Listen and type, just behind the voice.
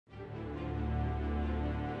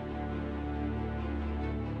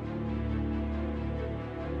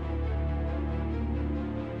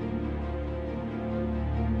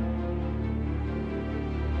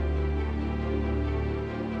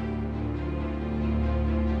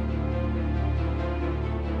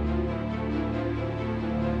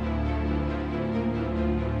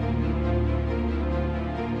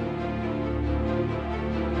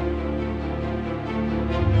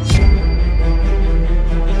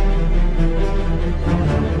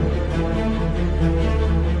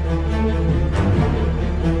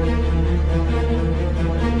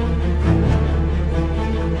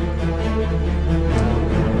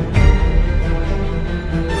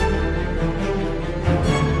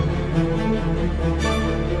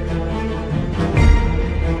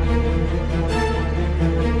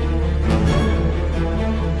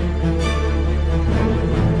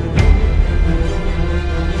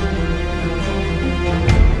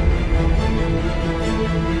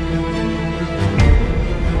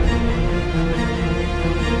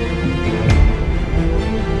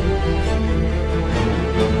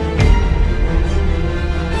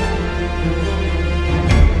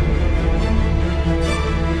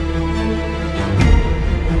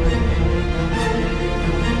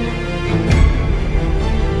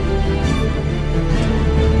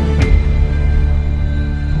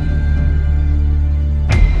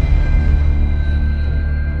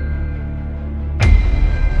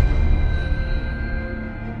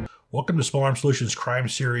Welcome to Small Arms Solutions Crime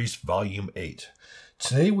Series Volume 8.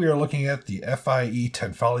 Today we are looking at the FIE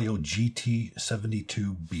Tenfalio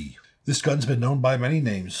GT72B. This gun's been known by many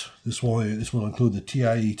names. This will include the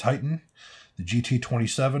TIE Titan, the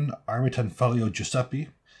GT27, Army Tenfalio Giuseppe,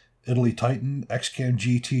 Italy Titan, XCAM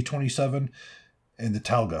GT27, and the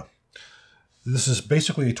Talga. This is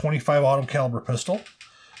basically a 25 auto caliber pistol.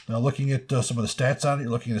 Now looking at some of the stats on it,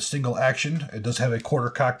 you're looking at a single action. It does have a quarter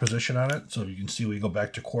cock position on it. So you can see we go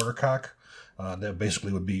back to quarter cock. That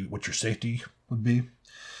basically would be what your safety would be.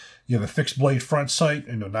 You have a fixed blade front sight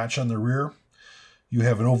and a notch on the rear. You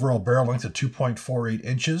have an overall barrel length of 2.48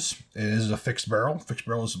 inches. It is a fixed barrel. Fixed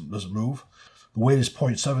barrel doesn't move. The weight is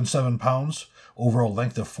 0.77 pounds. Overall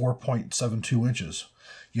length of 4.72 inches.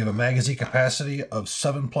 You have a magazine capacity of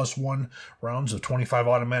 7+1 rounds of 25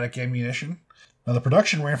 automatic ammunition. Now, the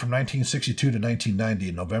production ran from 1962 to 1990.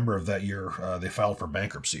 In November of that year, they filed for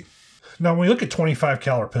bankruptcy. Now, when we look at 25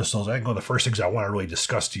 caliber pistols, I think one of the first things I want to really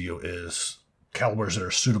discuss to you is calibers that are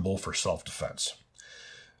suitable for self-defense.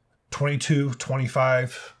 22,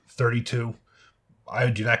 25, 32, I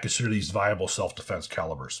do not consider these viable self-defense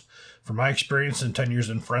calibers. From my experience in 10 years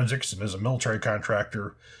in forensics and as a military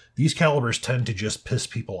contractor, these calibers tend to just piss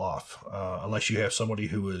people off, unless you have somebody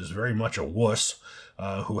who is very much a wuss,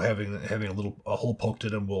 who having a hole poked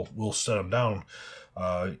in him will set them down.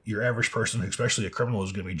 Your average person, especially a criminal,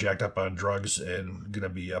 is going to be jacked up on drugs and going to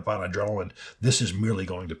be up on adrenaline. This is merely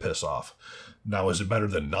going to piss off. Now, is it better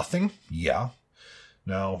than nothing? Yeah.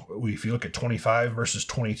 Now, if you look at 25 versus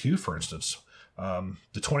 22, for instance,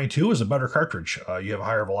 the 22 is a better cartridge. You have a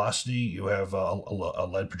higher velocity. You have a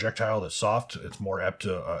lead projectile that's soft. It's more apt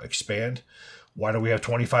to expand. Why do we have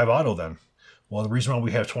 25 auto then? Well, the reason why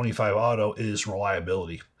we have 25 auto is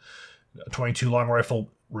reliability. 22 long rifle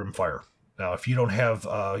rimfire. Now, if you don't have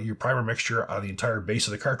your primer mixture on the entire base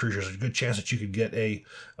of the cartridge, there's a good chance that you could get a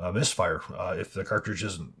misfire if the cartridge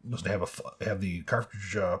doesn't have the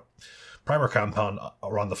cartridge primer compound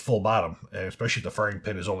around the full bottom, and especially if the firing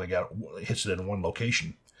pin is only hits it in one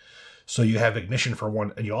location. So you have ignition for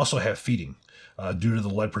one, and you also have feeding. Due to the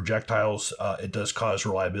lead projectiles, it does cause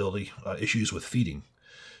reliability issues with feeding.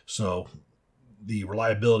 So the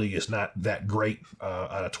reliability is not that great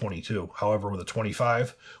on a 22. However, with a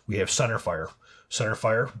 25, we have center fire,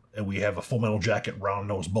 and we have a full metal jacket round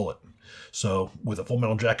nose bullet. So with a full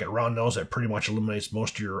metal jacket round nose, that pretty much eliminates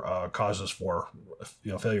most of your causes for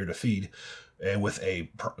failure to feed. And with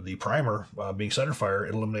the primer being center fire,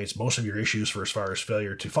 it eliminates most of your issues for as far as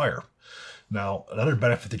failure to fire. Now, another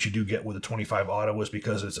benefit that you do get with a 25 auto is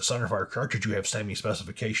because it's a center fire cartridge, you have STEMI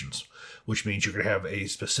specifications, which means you're going to have a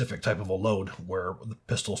specific type of a load where the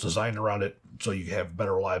pistol is designed around it, so you have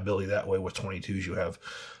better reliability that way. With 22s, you have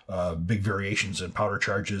big variations in powder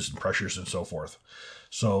charges and pressures and so forth.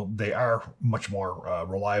 So they are much more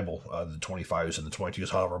reliable, the 25s and the 22s,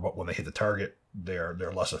 however, but when they hit the target, they're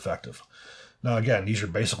less effective. Now, again, these are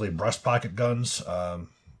basically breast pocket guns.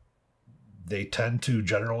 They tend to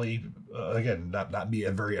generally, again, not be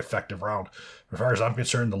a very effective round. As far as I'm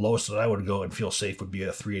concerned, the lowest that I would go and feel safe would be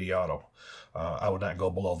a 380 auto. I would not go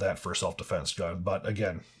below that for a self-defense gun, but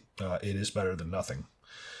again, it is better than nothing.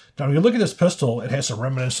 Now, when you look at this pistol, it has some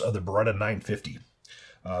remnants of the Beretta 950.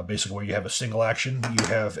 Basically, where you have a single action, you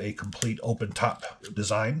have a complete open top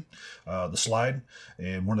design, the slide.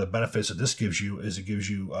 And one of the benefits that this gives you is it gives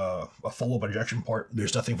you a full open ejection port.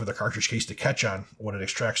 There's nothing for the cartridge case to catch on when it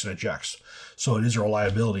extracts and ejects. So it is a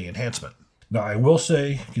reliability enhancement. Now, I will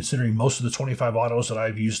say, considering most of the 25 autos that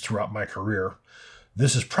I've used throughout my career,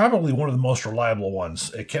 this is probably one of the most reliable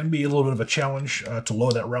ones. It can be a little bit of a challenge to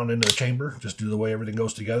load that round into the chamber, just due to the way everything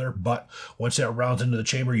goes together. But once that round's into the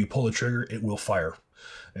chamber, you pull the trigger, it will fire.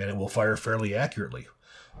 And it will fire fairly accurately.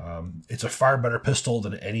 It's a far better pistol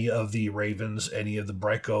than any of the Ravens, any of the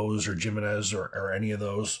Bricos or Jimenez or any of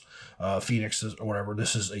those Phoenixes or whatever.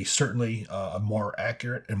 This is certainly a more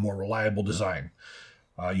accurate and more reliable design.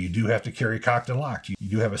 You do have to carry cocked and locked. You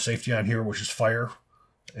do have a safety on here, which is fire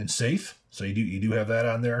and safe. So you do have that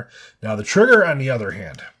on there. Now the trigger, on the other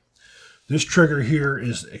hand, this trigger here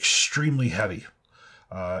is extremely heavy,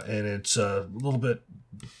 and it's a little bit,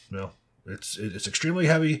 It's extremely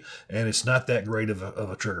heavy, and it's not that great of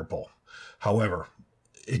a trigger pull. However,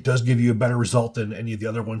 it does give you a better result than any of the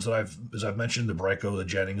other ones that I've mentioned. The Brico, the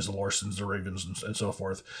Jennings, the Lorsons, the Ravens, and so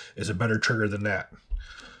forth is a better trigger than that.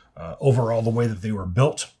 Overall, the way that they were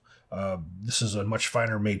built, this is a much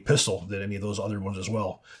finer made pistol than any of those other ones as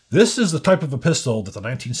well. This is the type of a pistol that the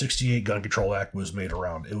 1968 Gun Control Act was made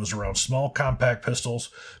around. It was around small, compact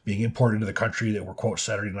pistols being imported into the country that were, quote,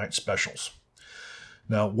 Saturday night specials.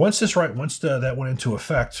 Now, once that went into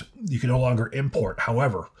effect, you can no longer import.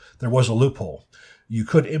 However, there was a loophole. you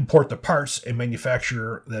could import the parts and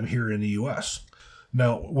manufacture them here in the U.S.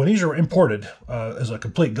 Now, when these were imported as a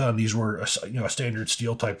complete gun, these were a standard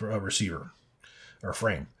steel type receiver or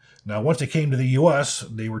frame. Now, once they came to the U.S.,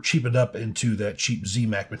 they were cheapened up into that cheap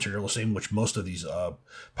ZMAC material, the same which most of these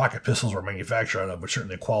pocket pistols were manufactured out of, but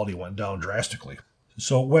certainly the quality went down drastically.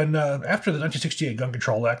 So when after the 1968 Gun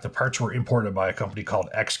Control Act, the parts were imported by a company called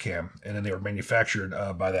XCAM, and then they were manufactured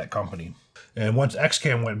by that company. And once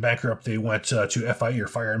XCAM went bankrupt, they went to FIE, or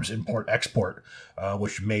Firearms Import-Export,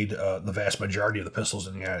 which made the vast majority of the pistols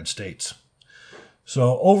in the United States.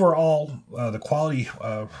 So overall, the quality,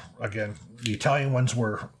 again, the Italian ones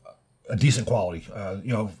were a decent quality.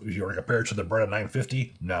 If you were to compare it to the Beretta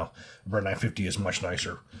 950, no, the Beretta 950 is much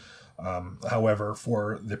nicer. However,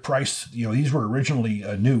 for the price, these were originally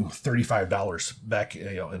new $35 back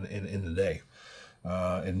in the day.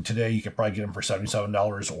 And today you could probably get them for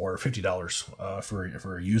 $77 or $50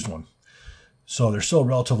 for a used one. So they're still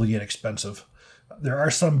relatively inexpensive. There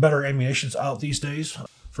are some better ammunitions out these days.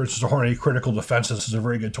 For instance, the Hornady Critical Defense. This is a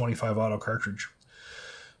very good 25 auto cartridge.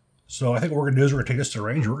 So I think what we're going to do is we're going to take this to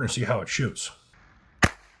range. We're going to see how it shoots.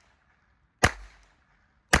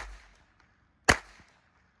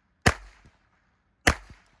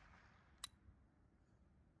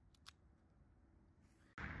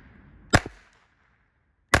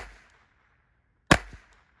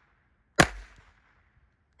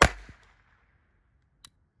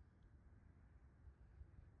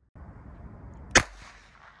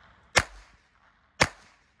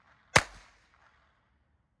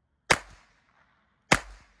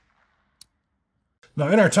 Now,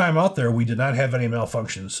 in our time out there, we did not have any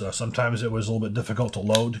malfunctions. Sometimes it was a little bit difficult to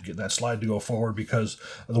load, get that slide to go forward because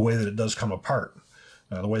of the way that it does come apart.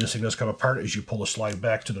 The way this thing does come apart is you pull the slide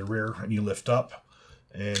back to the rear and you lift up,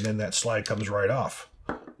 and then that slide comes right off.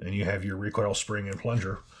 And you have your recoil spring and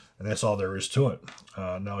plunger, and that's all there is to it.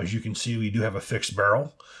 Now, as you can see, we do have a fixed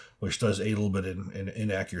barrel, which does aid a little bit in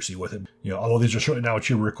inaccuracy with it. Although these are certainly not what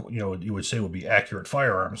you would say would be accurate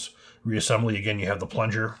firearms. Reassembly, again, you have the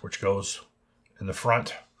plunger, which goes in the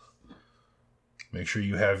front. Make sure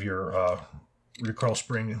you have your recoil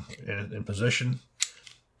spring in position.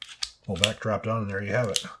 Pull back, drop down, and there you have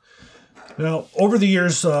it. Now, over the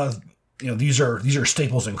years, these are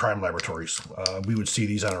staples in crime laboratories. We would see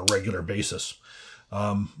these on a regular basis.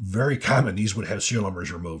 Very common, these would have serial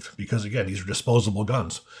numbers removed because, again, these are disposable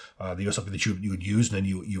guns. They were something that you would use and then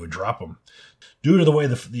you would drop them. Due to the way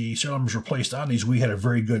the serial numbers were placed on these, we had a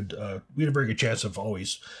very good chance of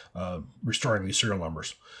always restoring these serial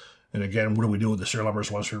numbers. And again, what do we do with the serial numbers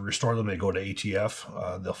once we restore them? They go to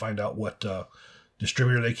ATF. They'll find out what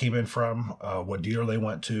distributor they came in from, what dealer they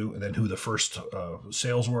went to, and then who the first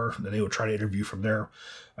sales were. And then they would try to interview from there.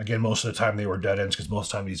 Again, most of the time they were dead ends because most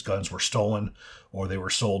of the time these guns were stolen or they were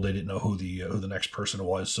sold. They didn't know who the next person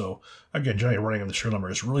was. So again, generally running on the serial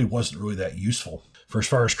numbers wasn't really that useful. For as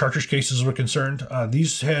far as cartridge cases were concerned,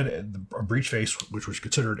 these had a breech face, which was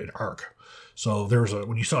considered an arc. So there was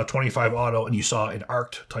when you saw a 25 auto and you saw an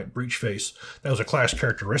arced type breech face, that was a class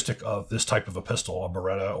characteristic of this type of a pistol, a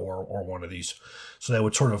Beretta or one of these. So that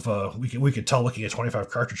would sort of we could tell looking at a 25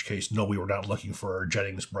 cartridge case, no, we were not looking for a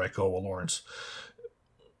Jennings, Brico, or Lawrence.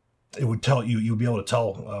 It would tell you'd be able to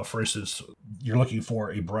tell, for instance, you're looking for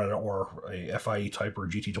a Beretta or a FIE type or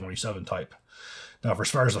GT27 type. Now, for as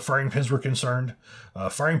far as the firing pins were concerned,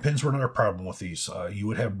 firing pins were another problem with these. You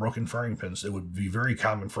would have broken firing pins. It would be very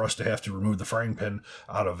common for us to have to remove the firing pin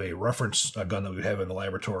out of a reference gun that we have in the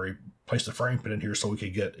laboratory, place the firing pin in here so we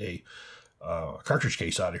could get a cartridge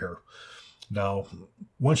case out of here. Now,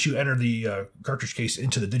 once you enter the cartridge case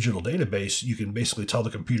into the digital database, you can basically tell the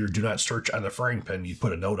computer, do not search on the firing pin. You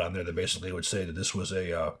put a note on there that basically would say that this was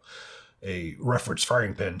a reference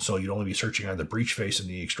firing pin, so you'd only be searching on the breech face and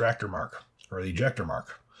the extractor mark or the ejector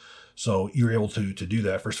mark. So you were able to do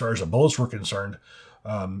that. For as far as the bullets were concerned,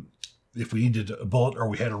 if we needed a bullet or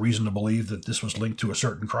we had a reason to believe that this was linked to a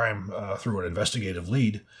certain crime through an investigative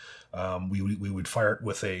lead, we would fire it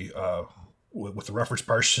with the reference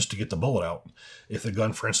parts just to get the bullet out. If the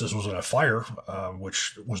gun, for instance, was in a fire,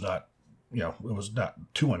 which was not, it was not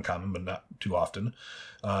too uncommon, but not too often,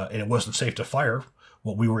 and it wasn't safe to fire,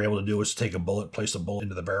 what we were able to do was take a bullet, place the bullet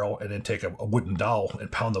into the barrel, and then take a wooden dowel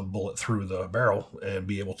and pound the bullet through the barrel and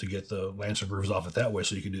be able to get the lands and grooves off it that way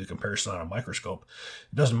so you can do the comparison on a microscope.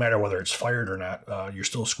 It doesn't matter whether it's fired or not. You're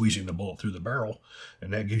still squeezing the bullet through the barrel,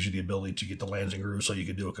 and that gives you the ability to get the lands and grooves so you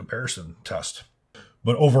can do a comparison test.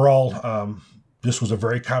 But overall, this was a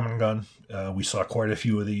very common gun. We saw quite a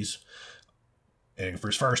few of these. And for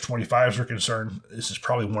as far as 25s are concerned, this is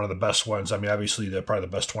probably one of the best ones. I mean, obviously, probably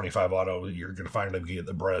the best 25 auto you're going to find them get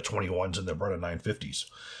the Beretta 21s and the Beretta 950s.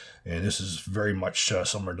 And this is very much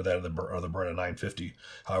similar to that of the Beretta 950.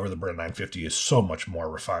 However, the Beretta 950 is so much more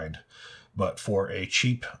refined. But for a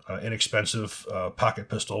cheap, inexpensive pocket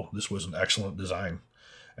pistol, this was an excellent design.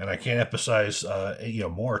 And I can't emphasize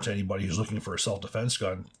more to anybody who's looking for a self-defense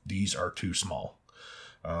gun. These are too small.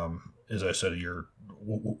 As I said,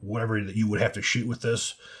 whatever that you would have to shoot with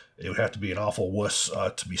this, it would have to be an awful wuss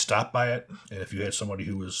to be stopped by it. And if you had somebody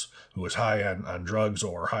who was high on drugs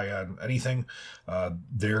or high on anything,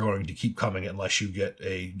 they're going to keep coming unless you get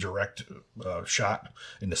a direct shot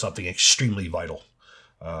into something extremely vital.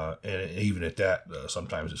 And even at that,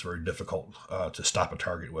 sometimes it's very difficult to stop a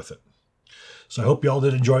target with it. So I hope you all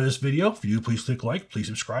did enjoy this video. If you do, please click like, please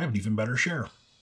subscribe, and even better, share.